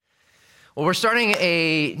Well, we're starting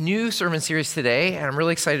a new sermon series today, and I'm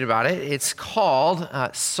really excited about it. It's called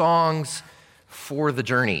Songs for the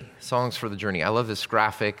Journey. Songs for the Journey. I love this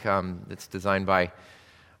graphic. It's designed by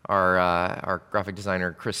our graphic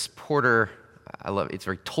designer, Chris Porter. I love it. It's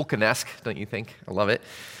very Tolkien-esque, don't you think? I love it.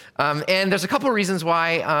 And there's a couple of reasons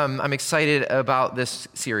why I'm excited about this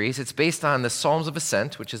series. It's based on the Psalms of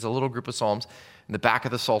Ascent, which is a little group of psalms in the back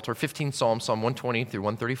of the Psalter, 15 Psalms, Psalm 120 through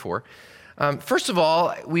 134. First of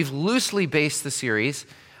all, we've loosely based the series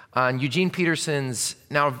on Eugene Peterson's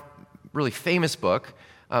now really famous book,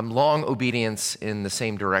 Long Obedience in the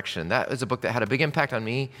Same Direction. That was a book that had a big impact on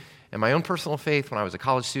me and my own personal faith when I was a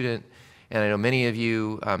college student, and I know many of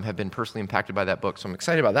you have been personally impacted by that book, so I'm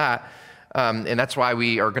excited about that. And that's why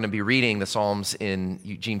we are going to be reading the Psalms in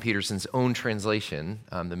Eugene Peterson's own translation,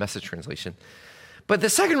 the Message translation. But the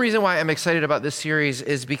second reason why I'm excited about this series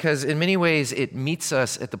is because in many ways it meets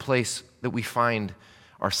us at the place that we find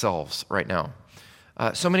ourselves right now.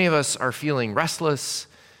 So many of us are feeling restless.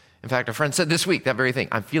 In fact, a friend said this week that very thing.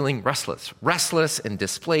 I'm feeling restless and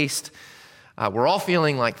displaced. We're all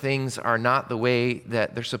feeling like things are not the way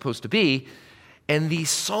that they're supposed to be. And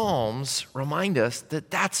these Psalms remind us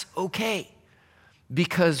that that's okay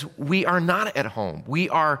because we are not at home. We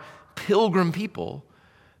are pilgrim people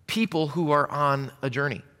who are on a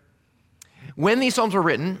journey. When these Psalms were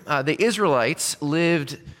written, the Israelites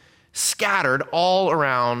lived scattered all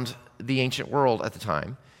around the ancient world at the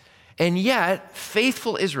time. And yet,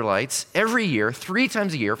 faithful Israelites every year, 3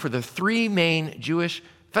 times a year, for the 3 main Jewish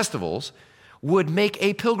festivals, would make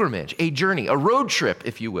a pilgrimage, a journey, a road trip,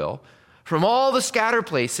 if you will, from all the scattered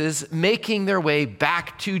places, making their way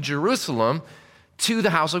back to Jerusalem, to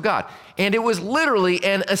the house of God. And it was literally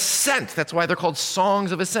an ascent. That's why they're called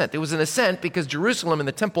Songs of Ascent. It was an ascent because Jerusalem and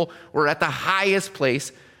the temple were at the highest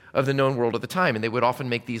place of the known world at the time. And they would often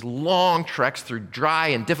make these long treks through dry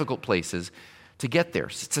and difficult places to get there.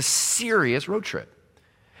 So it's a serious road trip.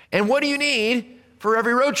 And what do you need for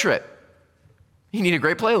every road trip? You need a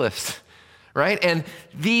great playlist, right? And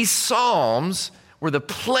these Psalms were the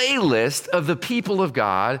playlist of the people of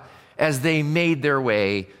God as they made their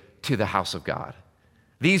way to the house of God.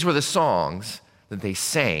 These were the songs that they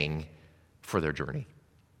sang for their journey.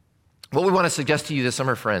 What we want to suggest to you this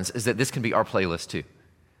summer, friends, is that this can be our playlist too.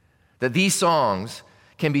 That these songs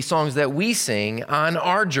can be songs that we sing on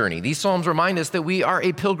our journey. These Psalms remind us that we are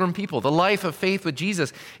a pilgrim people. The life of faith with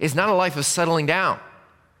Jesus is not a life of settling down.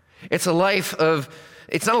 It's not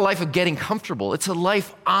a life of getting comfortable. It's a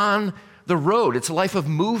life on the road. It's a life of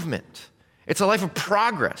movement. It's a life of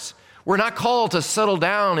progress. We're not called to settle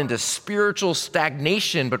down into spiritual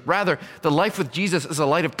stagnation, but rather the life with Jesus is a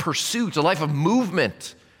life of pursuit, a life of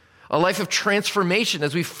movement, a life of transformation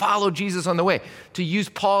as we follow Jesus on the way. To use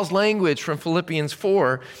Paul's language from Philippians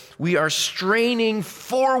 4, we are straining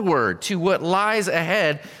forward to what lies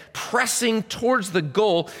ahead, pressing towards the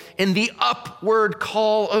goal in the upward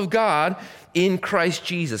call of God in Christ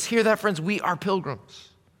Jesus. Hear that, friends? We are pilgrims.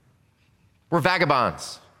 We're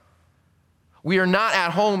vagabonds. We are not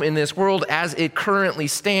at home in this world as it currently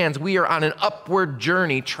stands. We are on an upward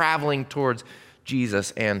journey traveling towards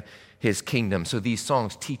Jesus and his kingdom. So these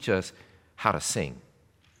songs teach us how to sing.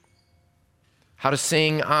 How to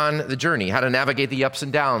sing on the journey, how to navigate the ups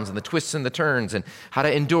and downs and the twists and the turns, and how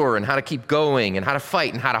to endure and how to keep going and how to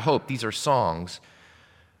fight and how to hope. These are songs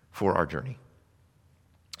for our journey.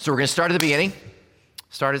 So we're going to start at the beginning.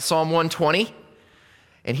 Start at Psalm 120.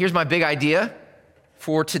 And here's my big idea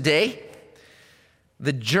for today.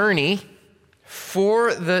 The journey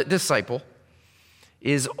for the disciple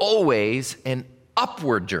is always an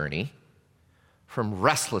upward journey from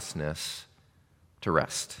restlessness to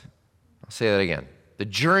rest. I'll say that again. The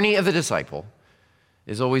journey of the disciple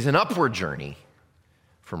is always an upward journey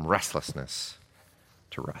from restlessness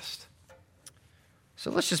to rest. So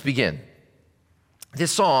let's just begin.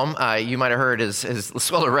 This psalm, you might have heard as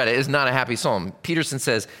Laswella read it, is not a happy psalm. Peterson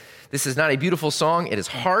says, this is not a beautiful song. It is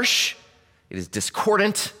harsh. It is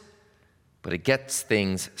discordant, but it gets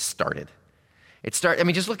things started.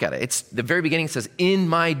 Just look at it. It's the very beginning says, in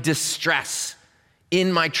my distress,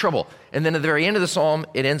 in my trouble. And then at the very end of the psalm,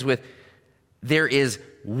 it ends with, there is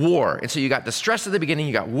war. And so you got distress at the beginning,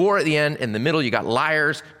 you got war at the end, in the middle you got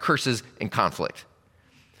liars, curses, and conflict.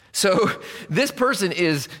 So this person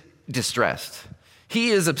is distressed. He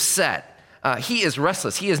is upset. He is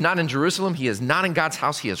restless. He is not in Jerusalem. He is not in God's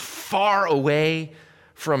house. He is far away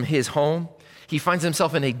from his home. He finds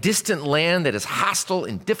himself in a distant land that is hostile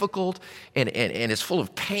and difficult and is full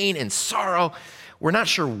of pain and sorrow. We're not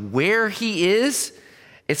sure where he is.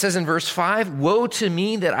 It says in verse 5, woe to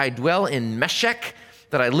me that I dwell in Meshech,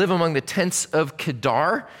 that I live among the tents of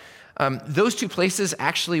Kedar. Those two places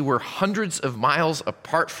actually were hundreds of miles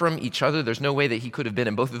apart from each other. There's no way that he could have been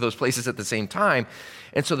in both of those places at the same time.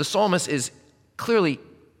 And so the psalmist is clearly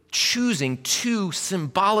choosing two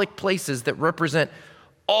symbolic places that represent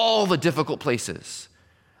all the difficult places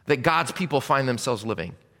that God's people find themselves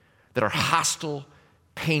living, that are hostile,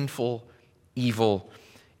 painful, evil,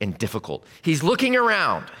 and difficult. He's looking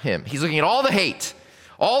around him. He's looking at all the hate,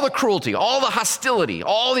 all the cruelty, all the hostility,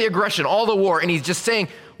 all the aggression, all the war, and he's just saying,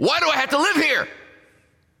 why do I have to live here?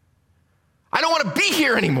 I don't want to be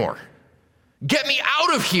here anymore. Get me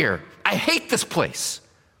out of here. I hate this place.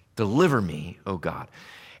 Deliver me, oh God.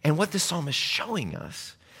 And what this psalm is showing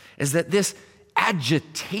us is that this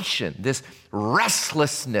agitation, this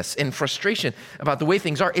restlessness and frustration about the way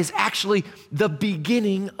things are is actually the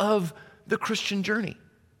beginning of the Christian journey.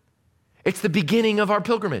 It's the beginning of our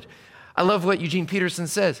pilgrimage. I love what Eugene Peterson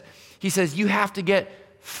says. He says, you have to get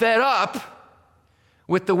fed up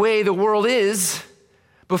with the way the world is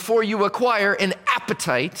before you acquire an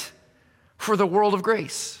appetite for the world of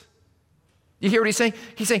grace. You hear what he's saying?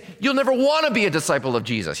 He's saying, you'll never want to be a disciple of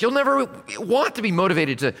Jesus. You'll never want to be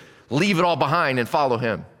motivated to leave it all behind and follow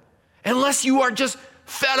him unless you are just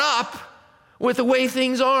fed up with the way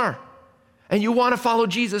things are and you want to follow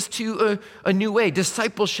Jesus to a new way.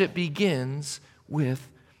 Discipleship begins with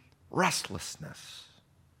restlessness.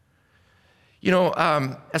 You know,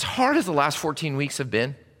 as hard as the last 14 weeks have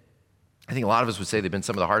been, I think a lot of us would say they've been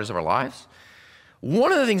some of the hardest of our lives.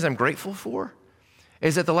 One of the things I'm grateful for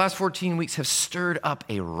is that the last 14 weeks have stirred up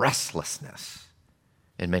a restlessness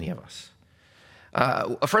in many of us.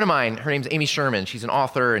 A friend of mine, her name's Amy Sherman. She's an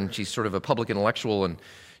author and she's sort of a public intellectual and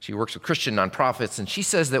she works with Christian nonprofits. And she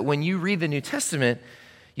says that when you read the New Testament,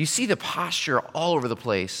 you see the posture all over the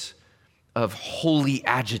place of holy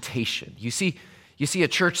agitation. You see a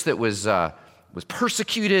church that was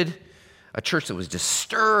persecuted, a church that was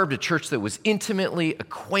disturbed, a church that was intimately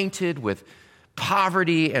acquainted with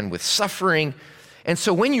poverty and with suffering. And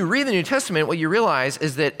so when you read the New Testament, what you realize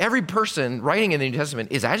is that every person writing in the New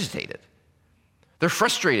Testament is agitated. They're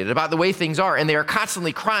frustrated about the way things are, and they are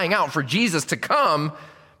constantly crying out for Jesus to come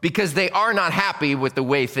because they are not happy with the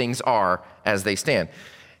way things are as they stand.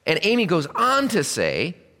 And Amy goes on to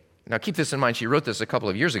say, now keep this in mind, she wrote this a couple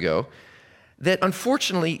of years ago, that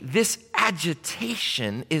unfortunately this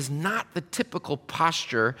agitation is not the typical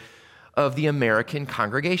posture of the American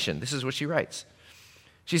congregation. This is what she writes.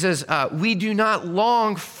 She says, we do not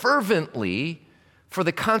long fervently for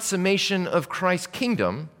the consummation of Christ's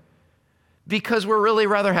kingdom because we're really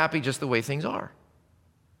rather happy just the way things are.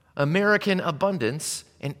 American abundance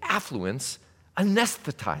and affluence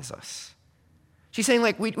anesthetize us. She's saying,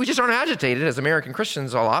 like, we just aren't agitated as American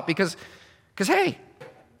Christians a lot because hey,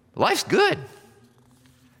 life's good.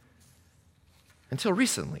 Until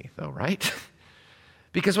recently, though, right?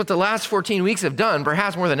 Because what the last 14 weeks have done,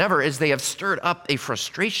 perhaps more than ever, is they have stirred up a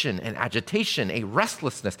frustration, an agitation, a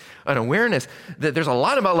restlessness, an awareness that there's a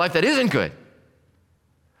lot about life that isn't good.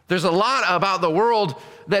 There's a lot about the world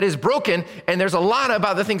that is broken, and there's a lot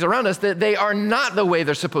about the things around us that they are not the way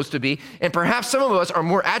they're supposed to be. And perhaps some of us are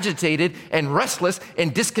more agitated and restless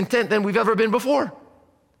and discontent than we've ever been before.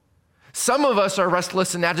 Some of us are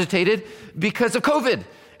restless and agitated because of COVID,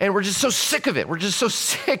 and we're just so sick of it. We're just so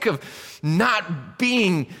sick of not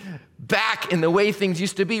being back in the way things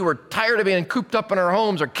used to be. We're tired of being cooped up in our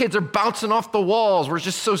homes. Our kids are bouncing off the walls. We're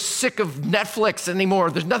just so sick of Netflix anymore.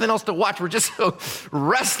 There's nothing else to watch. We're just so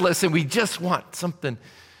restless, and we just want something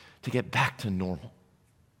to get back to normal.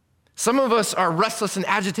 Some of us are restless and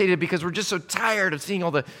agitated because we're just so tired of seeing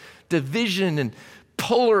all the division and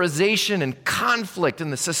polarization and conflict in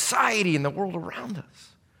the society and the world around us.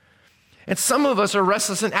 And some of us are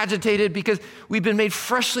restless and agitated because we've been made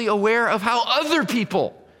freshly aware of how other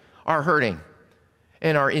people are hurting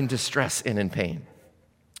and are in distress and in pain.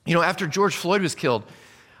 You know, after George Floyd was killed,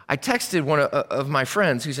 I texted one of my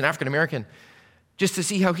friends who's an African American just to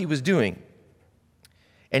see how he was doing.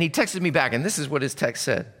 And he texted me back, and this is what his text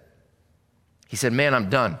said. He said, "Man, I'm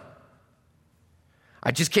done.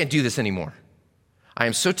 I just can't do this anymore. I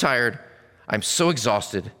am so tired. I'm so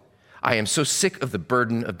exhausted. I am so sick of the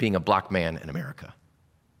burden of being a black man in America."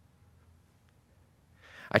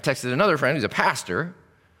 I texted another friend who's a pastor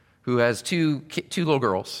who has two little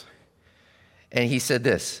girls, and he said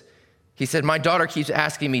this. He said, "My daughter keeps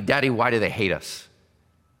asking me, 'Daddy, why do they hate us?'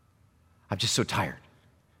 I'm just so tired."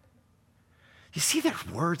 You see their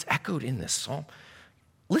words echoed in this psalm?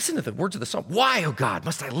 Listen to the words of the psalm. Why, oh God,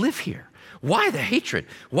 must I live here? Why the hatred?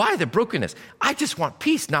 Why the brokenness? I just want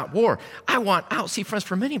peace, not war. I want out. See, friends,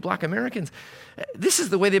 for many black Americans, this is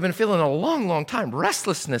the way they've been feeling a long, long time.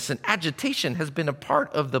 Restlessness and agitation has been a part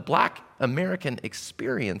of the black American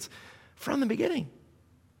experience from the beginning.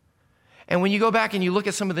 And when you go back and you look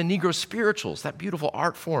at some of the Negro spirituals, that beautiful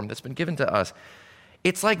art form that's been given to us,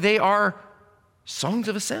 it's like they are songs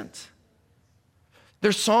of ascent.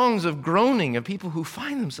 They're songs of groaning of people who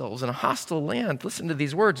find themselves in a hostile land. Listen to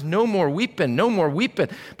these words, no more weeping, no more weeping.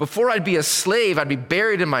 Before I'd be a slave, I'd be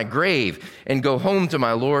buried in my grave and go home to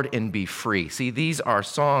my Lord and be free. See, these are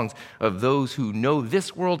songs of those who know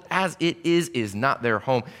this world as it is not their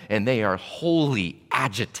home, and they are wholly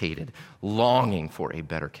agitated, longing for a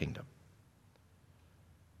better kingdom.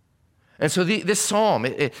 And so this psalm,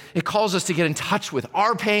 it calls us to get in touch with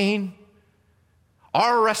our pain,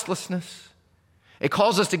 our restlessness. It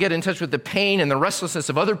calls us to get in touch with the pain and the restlessness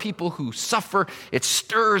of other people who suffer. It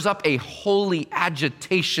stirs up a holy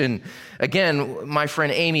agitation. Again, my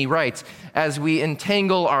friend Amy writes, as we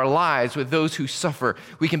entangle our lives with those who suffer,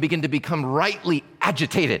 we can begin to become rightly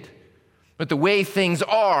agitated with the way things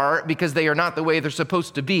are because they are not the way they're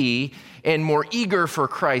supposed to be, and more eager for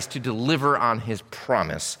Christ to deliver on his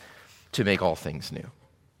promise to make all things new.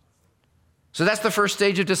 So that's the first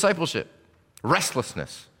stage of discipleship: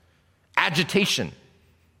 restlessness, agitation,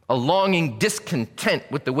 a longing discontent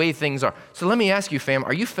with the way things are. So let me ask you, fam,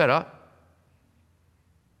 are you fed up?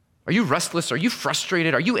 Are you restless? Are you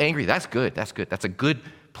frustrated? Are you angry? That's good. That's good. That's a good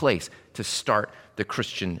place to start the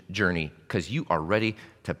Christian journey because you are ready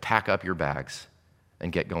to pack up your bags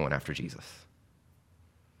and get going after Jesus.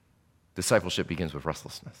 Discipleship begins with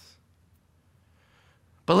restlessness.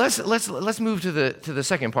 But let's move to the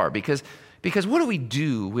second part because what do we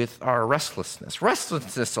do with our restlessness?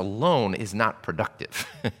 Restlessness alone is not productive.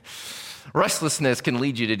 Restlessness can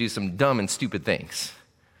lead you to do some dumb and stupid things.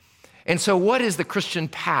 And so what is the Christian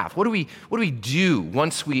path? What do we do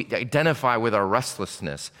once we identify with our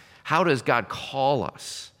restlessness? How does God call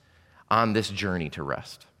us on this journey to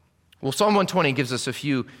rest? Well, Psalm 120 gives us a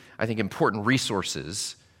few, I think, important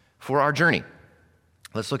resources for our journey.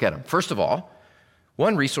 Let's look at them. First of all,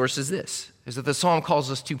 one resource is that the psalm calls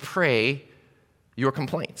us to pray your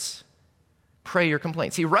complaints. Pray your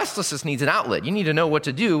complaints. See, restlessness needs an outlet. You need to know what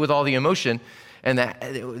to do with all the emotion and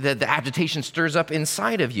the agitation stirs up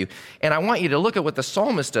inside of you. And I want you to look at what the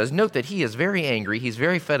psalmist does. Note that he is very angry. He's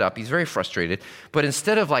very fed up. He's very frustrated. But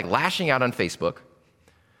instead of like lashing out on Facebook,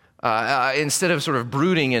 instead of sort of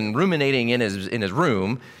brooding and ruminating in his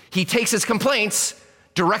room, he takes his complaints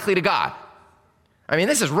directly to God. I mean,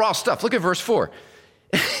 this is raw stuff. Look at verse 4.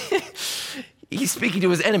 He's speaking to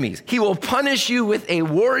his enemies. He will punish you with a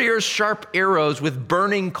warrior's sharp arrows with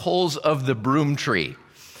burning coals of the broom tree.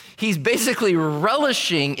 He's basically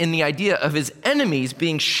relishing in the idea of his enemies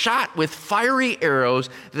being shot with fiery arrows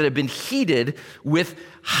that have been heated with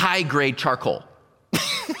high-grade charcoal.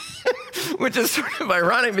 Which is sort of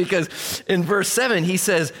ironic because in verse 7, he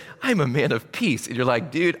says, I'm a man of peace. And you're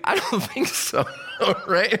like, dude, I don't think so,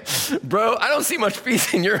 right? Bro, I don't see much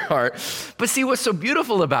peace in your heart. But see, what's so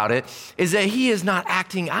beautiful about it is that he is not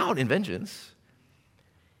acting out in vengeance.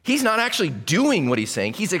 He's not actually doing what he's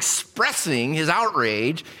saying. He's expressing his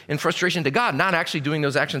outrage and frustration to God, not actually doing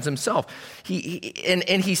those actions himself.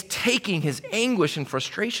 He's taking his anguish and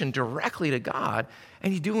frustration directly to God,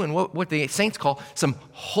 and he's doing what the saints call some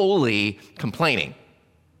holy complaining.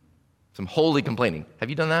 Some holy complaining. Have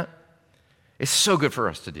you done that? It's so good for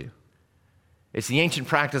us to do. It's the ancient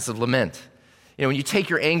practice of lament. You know, when you take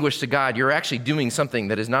your anguish to God, you're actually doing something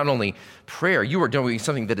that is not only prayer, you are doing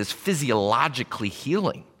something that is physiologically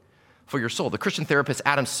healing for your soul. The Christian therapist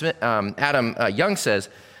Adam Young says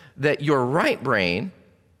that your right brain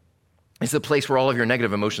is the place where all of your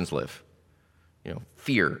negative emotions live. You know,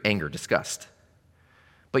 fear, anger, disgust.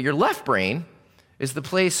 But your left brain is the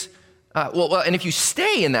place, and if you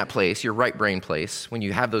stay in that place, your right brain place, when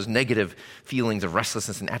you have those negative feelings of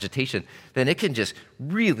restlessness and agitation, then it can just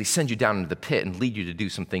really send you down into the pit and lead you to do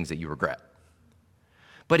some things that you regret.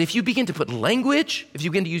 But if you begin to put language, if you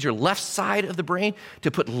begin to use your left side of the brain to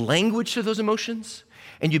put language to those emotions,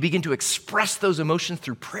 and you begin to express those emotions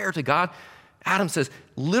through prayer to God, Adam says,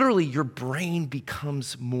 literally your brain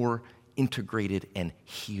becomes more integrated and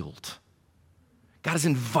healed. God is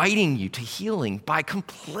inviting you to healing by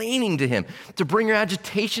complaining to him, to bring your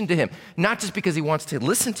agitation to him, not just because he wants to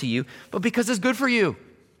listen to you, but because it's good for you.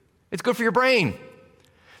 It's good for your brain.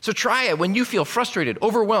 So try it when you feel frustrated,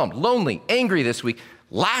 overwhelmed, lonely, angry this week.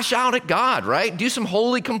 Lash out at God, right? Do some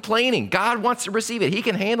holy complaining. God wants to receive it. He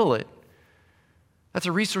can handle it. That's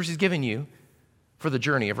a resource he's given you for the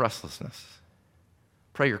journey of restlessness.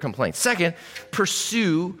 Pray your complaints. Second,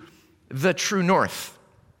 pursue the true north.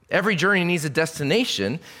 Every journey needs a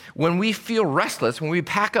destination. When we feel restless, when we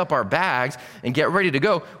pack up our bags and get ready to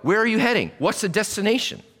go, where are you heading? What's the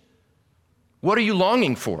destination? What are you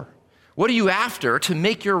longing for? What are you after to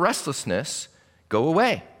make your restlessness go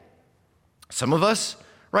away? Some of us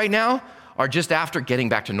right now are just after getting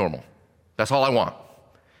back to normal. That's all I want.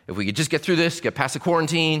 If we could just get through this, get past the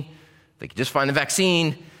quarantine, if they could just find the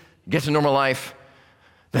vaccine, get to normal life,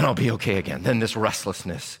 then I'll be okay again. Then this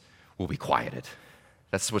restlessness will be quieted.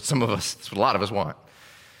 That's what a lot of us want.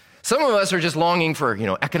 Some of us are just longing for,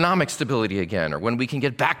 economic stability again, or when we can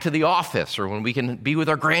get back to the office, or when we can be with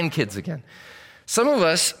our grandkids again. Some of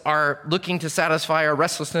us are looking to satisfy our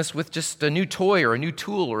restlessness with just a new toy or a new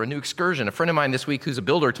tool or a new excursion. A friend of mine this week who's a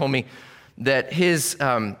builder told me that his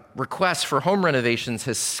request for home renovations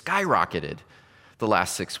has skyrocketed the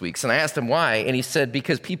last 6 weeks. And I asked him why, and he said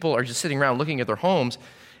because people are just sitting around looking at their homes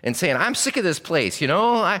and saying, I'm sick of this place,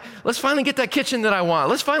 let's finally get that kitchen that I want.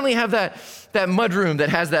 Let's finally have that mudroom that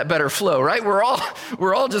has that better flow, right? We're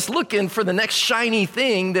all just looking for the next shiny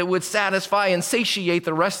thing that would satisfy and satiate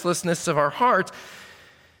the restlessness of our hearts.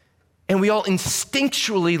 And we all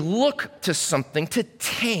instinctually look to something to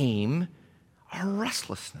tame our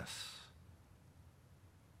restlessness.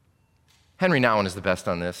 Henry Nouwen is the best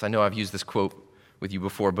on this. I know I've used this quote with you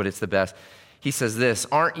before, but it's the best. He says this,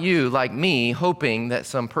 aren't you, like me, hoping that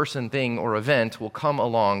some person, thing, or event will come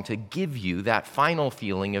along to give you that final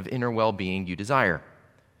feeling of inner well-being you desire?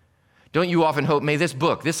 Don't you often hope, may this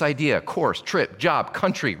book, this idea, course, trip, job,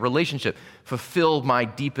 country, relationship, fulfill my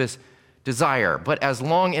deepest desire? But as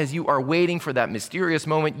long as you are waiting for that mysterious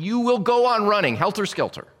moment, you will go on running,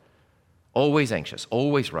 helter-skelter, always anxious,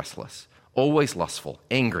 always restless, always lustful,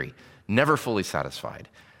 angry, never fully satisfied.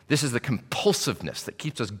 This is the compulsiveness that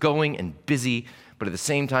keeps us going and busy, but at the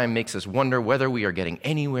same time makes us wonder whether we are getting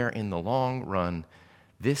anywhere in the long run.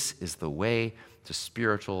 This is the way to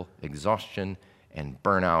spiritual exhaustion and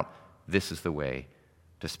burnout. This is the way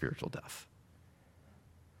to spiritual death.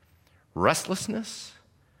 Restlessness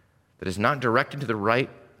that is not directed to the right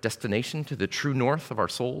destination, to the true north of our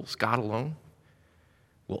souls, God alone,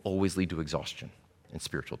 will always lead to exhaustion and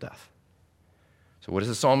spiritual death. So what does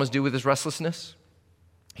the psalmist do with his restlessness?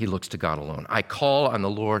 He looks to God alone. I call on the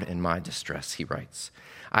Lord in my distress, he writes.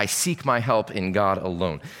 I seek my help in God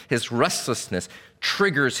alone. His restlessness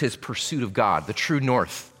triggers his pursuit of God, the true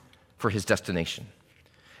north for his destination.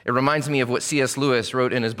 It reminds me of what C.S. Lewis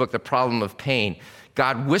wrote in his book, The Problem of Pain.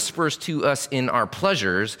 God whispers to us in our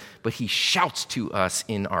pleasures, but he shouts to us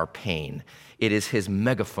in our pain. It is his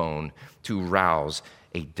megaphone to rouse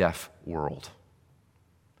a deaf world.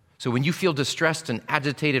 So when you feel distressed and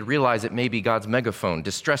agitated, realize it may be God's megaphone.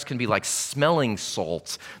 Distress can be like smelling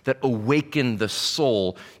salts that awaken the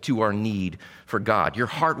soul to our need for God. Your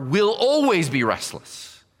heart will always be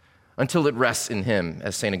restless until it rests in him,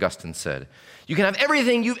 as St. Augustine said. You can have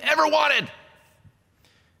everything you've ever wanted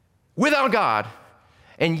without God,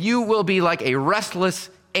 and you will be like a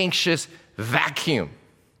restless, anxious vacuum,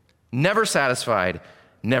 never satisfied,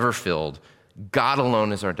 never filled. God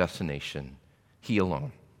alone is our destination. He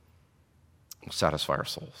alone will satisfy our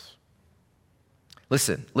souls.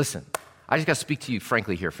 Listen. I just got to speak to you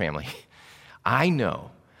frankly here, family. I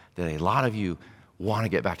know that a lot of you want to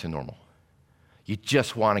get back to normal. You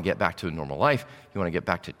just want to get back to a normal life. You want to get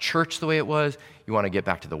back to church the way it was. You want to get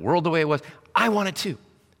back to the world the way it was. I want it too.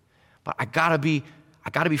 But I got to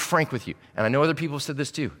be frank with you. And I know other people have said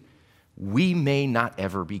this too. We may not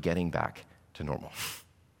ever be getting back to normal.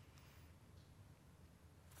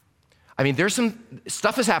 I mean, there's some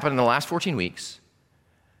stuff has happened in the last 14 weeks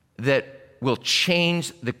that will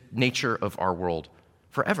change the nature of our world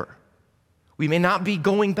forever. We may not be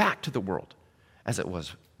going back to the world as it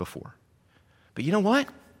was before. But you know what?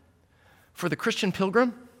 For the Christian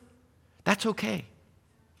pilgrim, that's okay.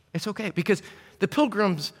 It's okay because the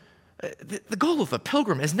pilgrims, the goal of the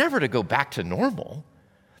pilgrim is never to go back to normal.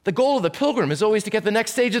 The goal of the pilgrim is always to get the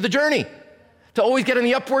next stage of the journey, to always get in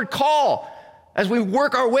the upward call. As we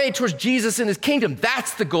work our way towards Jesus and his kingdom,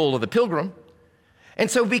 that's the goal of the pilgrim. And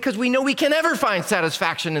so because we know we can never find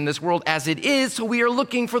satisfaction in this world as it is, so we are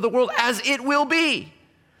looking for the world as it will be,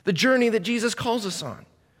 the journey that Jesus calls us on.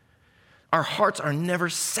 Our hearts are never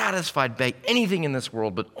satisfied by anything in this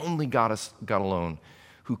world, but only God alone,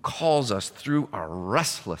 who calls us through our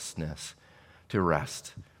restlessness to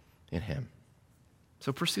rest in him.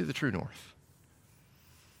 So pursue the true north.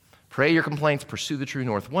 Pray your complaints, pursue the true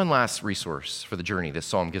north. One last resource for the journey this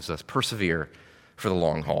psalm gives us, persevere for the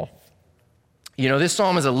long haul. You know, this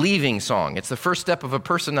psalm is a leaving song. It's the first step of a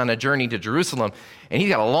person on a journey to Jerusalem, and he's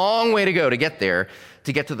got a long way to go to get there,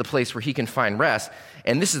 to get to the place where he can find rest.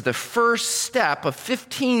 And this is the first step of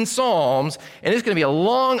 15 psalms, and it's going to be a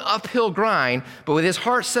long uphill grind, but with his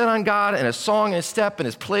heart set on God and a song and a step and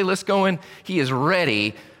his playlist going, he is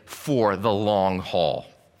ready for the long haul.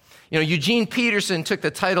 Eugene Peterson took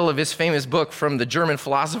the title of his famous book from the German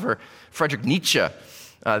philosopher Friedrich Nietzsche,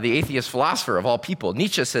 the atheist philosopher of all people.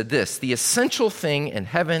 Nietzsche said this: "The essential thing in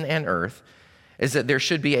heaven and earth is that there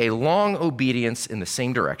should be a long obedience in the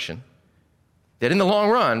same direction, that in the long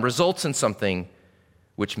run results in something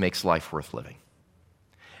which makes life worth living."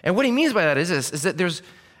 And what he means by that is that there's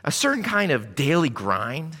a certain kind of daily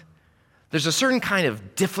grind. There's a certain kind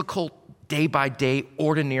of difficult, day-by-day,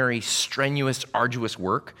 ordinary, strenuous, arduous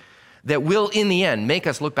work that will, in the end, make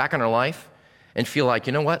us look back on our life and feel like,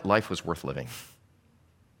 you know what? Life was worth living.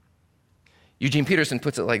 Eugene Peterson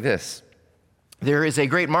puts it like this: "There is a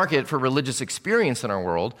great market for religious experience in our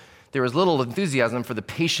world. There is little enthusiasm for the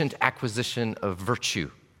patient acquisition of virtue,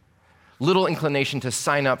 little inclination to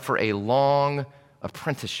sign up for a long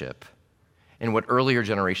apprenticeship in what earlier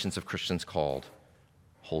generations of Christians called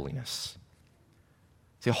holiness."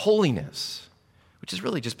 See, holiness, which is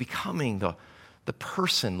really just becoming the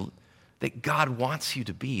person that God wants you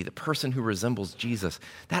to be, the person who resembles Jesus,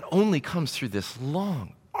 that only comes through this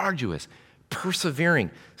long, arduous,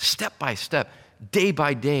 persevering, step-by-step,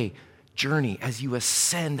 day-by-day journey as you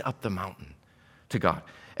ascend up the mountain to God.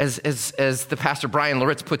 As the pastor Brian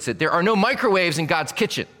Loritz puts it, there are no microwaves in God's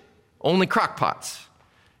kitchen, only crock pots.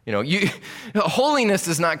 Holiness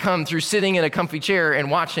does not come through sitting in a comfy chair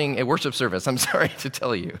and watching a worship service, I'm sorry to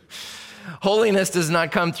tell you. Holiness does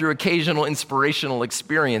not come through occasional inspirational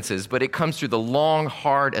experiences, but it comes through the long,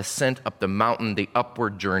 hard ascent up the mountain, the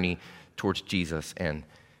upward journey towards Jesus and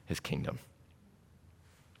his kingdom.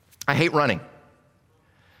 I hate running.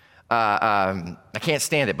 I can't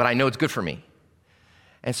stand it, but I know it's good for me.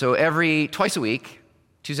 And so twice a week,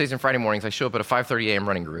 Tuesdays and Friday mornings, I show up at a 5:30 a.m.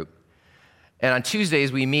 running group. And on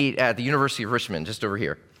Tuesdays, we meet at the University of Richmond, just over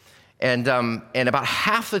here. And about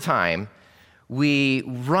half the time, we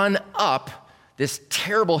run up this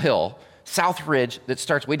terrible hill, South Ridge, that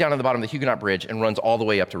starts way down at the bottom of the Huguenot Bridge and runs all the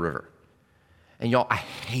way up to River. And y'all, I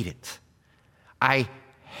hate it. I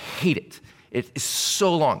hate it. It is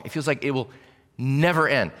so long. It feels like it will never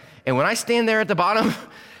end. And when I stand there at the bottom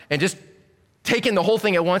and just take in the whole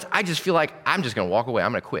thing at once, I just feel like I'm just going to walk away.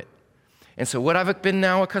 I'm going to quit. And so what I've been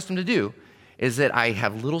now accustomed to do is that I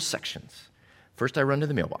have little sections. First, I run to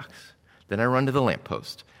the mailbox. Then I run to the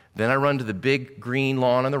lamppost. Then I run to the big green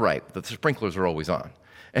lawn on the right. The sprinklers are always on.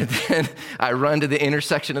 And then I run to the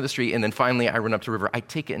intersection of the street. And then finally, I run up to River. I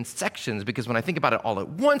take it in sections because when I think about it all at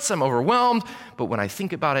once, I'm overwhelmed. But when I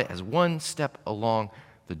think about it as one step along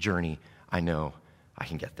the journey, I know I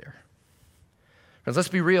can get there. Friends, let's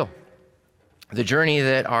be real. The journey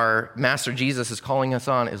that our Master Jesus is calling us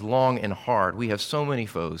on is long and hard. We have so many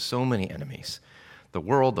foes, so many enemies. The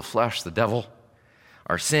world, the flesh, the devil,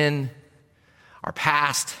 our sin, our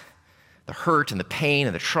past, the hurt and the pain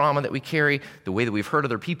and the trauma that we carry, the way that we've hurt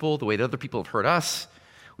other people, the way that other people have hurt us.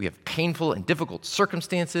 We have painful and difficult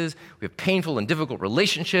circumstances. We have painful and difficult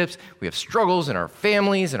relationships. We have struggles in our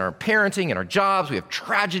families and our parenting and our jobs. We have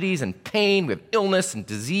tragedies and pain. We have illness and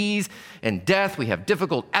disease and death. We have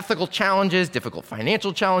difficult ethical challenges, difficult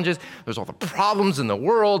financial challenges. There's all the problems in the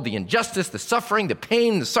world, the injustice, the suffering, the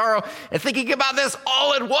pain, the sorrow. And thinking about this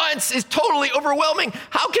all at once is totally overwhelming.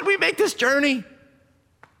 How can we make this journey?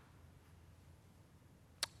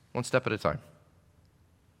 One step at a time.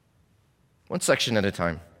 One section at a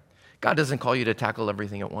time. God doesn't call you to tackle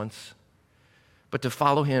everything at once, but to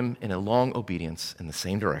follow him in a long obedience in the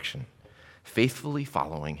same direction, faithfully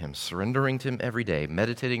following him, surrendering to him every day,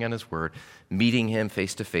 meditating on his word, meeting him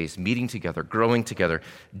face to face, meeting together, growing together,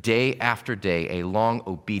 day after day, a long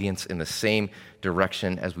obedience in the same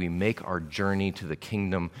direction as we make our journey to the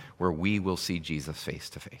kingdom where we will see Jesus face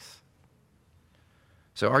to face.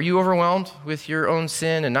 So are you overwhelmed with your own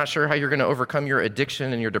sin and not sure how you're going to overcome your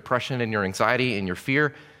addiction and your depression and your anxiety and your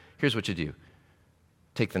fear? Here's what you do.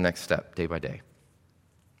 Take the next step day by day.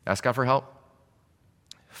 Ask God for help.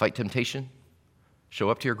 Fight temptation.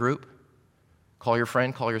 Show up to your group. Call your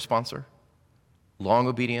friend. Call your sponsor. Long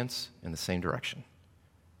obedience in the same direction,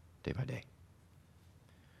 day by day.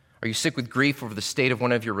 Are you sick with grief over the state of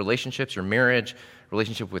one of your relationships, your marriage,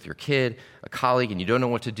 relationship with your kid, a colleague, and you don't know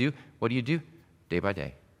what to do? What do? Day by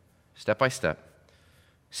day, step by step.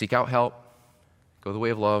 Seek out help. Go the way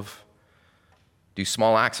of love. Do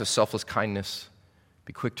small acts of selfless kindness.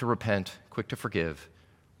 Be quick to repent, quick to forgive.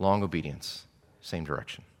 Long obedience, same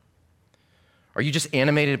direction. Are you just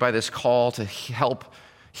animated by this call to help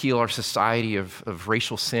heal our society of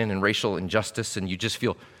racial sin and racial injustice, and you just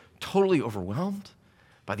feel totally overwhelmed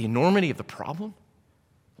by the enormity of the problem?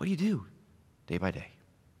 What do? Day by day.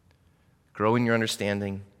 Grow in your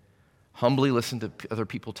understanding. Humbly listen to other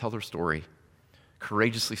people tell their story.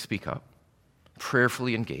 Courageously speak up.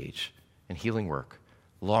 Prayerfully engage in healing work.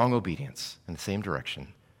 long obedience in the same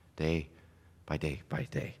direction, day by day by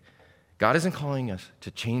day. God isn't calling us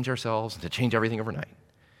to change ourselves and to change everything overnight.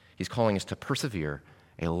 He's calling us to persevere,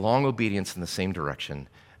 a long obedience in the same direction,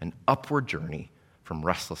 an upward journey from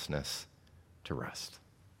restlessness to rest.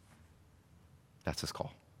 That's his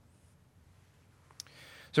call.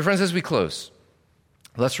 So friends, as we close,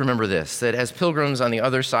 let's remember this, that as pilgrims on the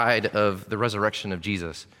other side of the resurrection of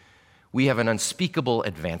Jesus, we have an unspeakable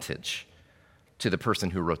advantage to the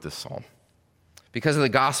person who wrote this psalm. Because of the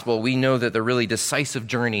gospel, we know that the really decisive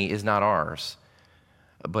journey is not ours,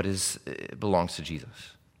 but it belongs to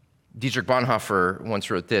Jesus. Dietrich Bonhoeffer once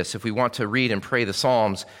wrote this: if we want to read and pray the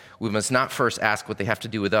Psalms, we must not first ask what they have to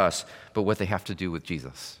do with us, but what they have to do with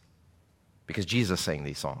Jesus. Because Jesus sang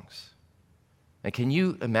these songs. And can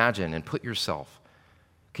you imagine and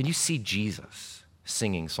can you see Jesus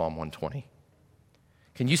singing Psalm 120?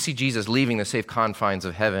 Can you see Jesus leaving the safe confines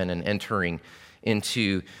of heaven and entering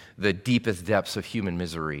into the deepest depths of human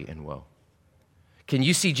misery and woe? Can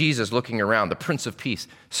you see Jesus looking around, the Prince of Peace,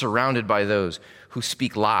 surrounded by those who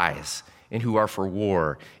speak lies and who are for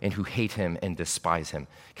war and who hate him and despise him?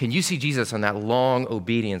 Can you see Jesus on that long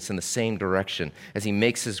obedience in the same direction as he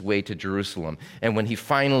makes his way to Jerusalem? And when he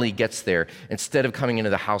finally gets there, instead of coming into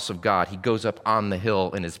the house of God, he goes up on the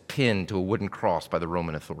hill and is pinned to a wooden cross by the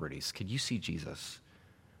Roman authorities. Could you see Jesus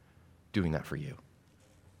doing that for you?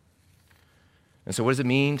 And so what does it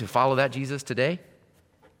mean to follow that Jesus today?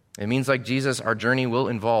 It means, like Jesus, our journey will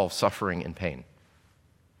involve suffering and pain.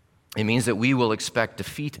 It means that we will expect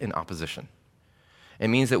defeat and opposition. It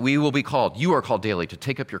means that you are called daily to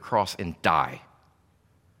take up your cross and die.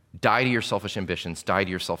 Die to your selfish ambitions, die to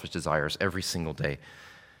your selfish desires every single day.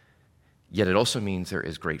 Yet it also means there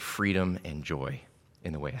is great freedom and joy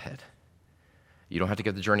in the way ahead. You don't have to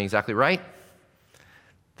get the journey exactly right.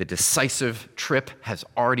 The decisive trip has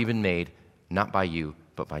already been made, not by you,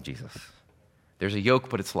 but by Jesus. There's a yoke,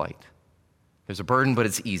 but it's light. There's a burden, but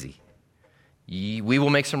it's easy. We will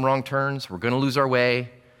make some wrong turns. We're going to lose our way.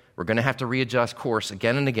 We're going to have to readjust course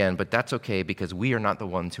again and again, but that's okay because we are not the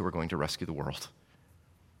ones who are going to rescue the world.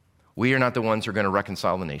 We are not the ones who are going to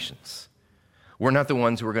reconcile the nations. We're not the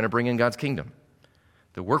ones who are going to bring in God's kingdom.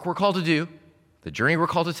 The work we're called to do, the journey we're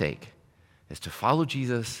called to take, is to follow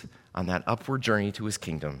Jesus on that upward journey to his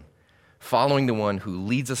kingdom, following the one who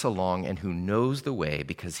leads us along and who knows the way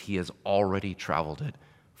because he has already traveled it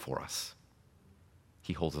for us.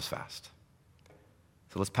 He holds us fast.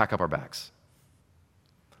 So let's pack up our bags.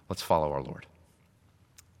 Let's follow our Lord.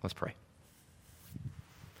 Let's pray.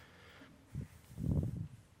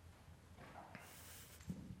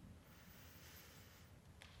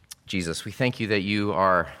 Jesus, we thank you that you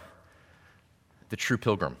are the true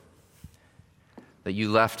pilgrim, that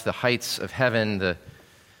you left the heights of heaven, the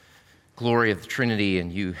glory of the Trinity,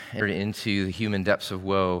 and you entered into the human depths of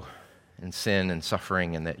woe and sin and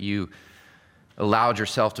suffering, and that you allowed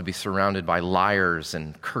yourself to be surrounded by liars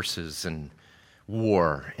and curses and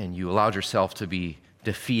war, and you allowed yourself to be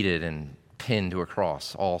defeated and pinned to a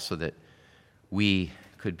cross, all so that we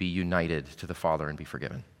could be united to the Father and be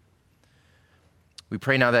forgiven. We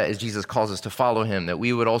pray now that as Jesus calls us to follow him, that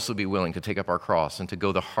we would also be willing to take up our cross and to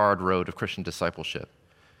go the hard road of Christian discipleship,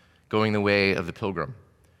 going the way of the pilgrim,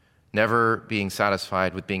 never being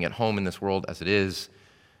satisfied with being at home in this world as it is,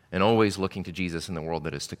 and always looking to Jesus in the world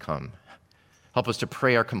that is to come. Help us to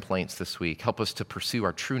pray our complaints this week. Help us to pursue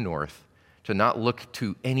our true north, to not look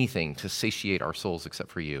to anything to satiate our souls except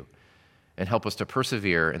for you. And help us to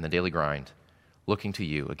persevere in the daily grind, looking to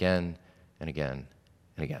you again and again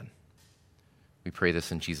and again. We pray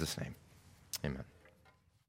this in Jesus' name. Amen.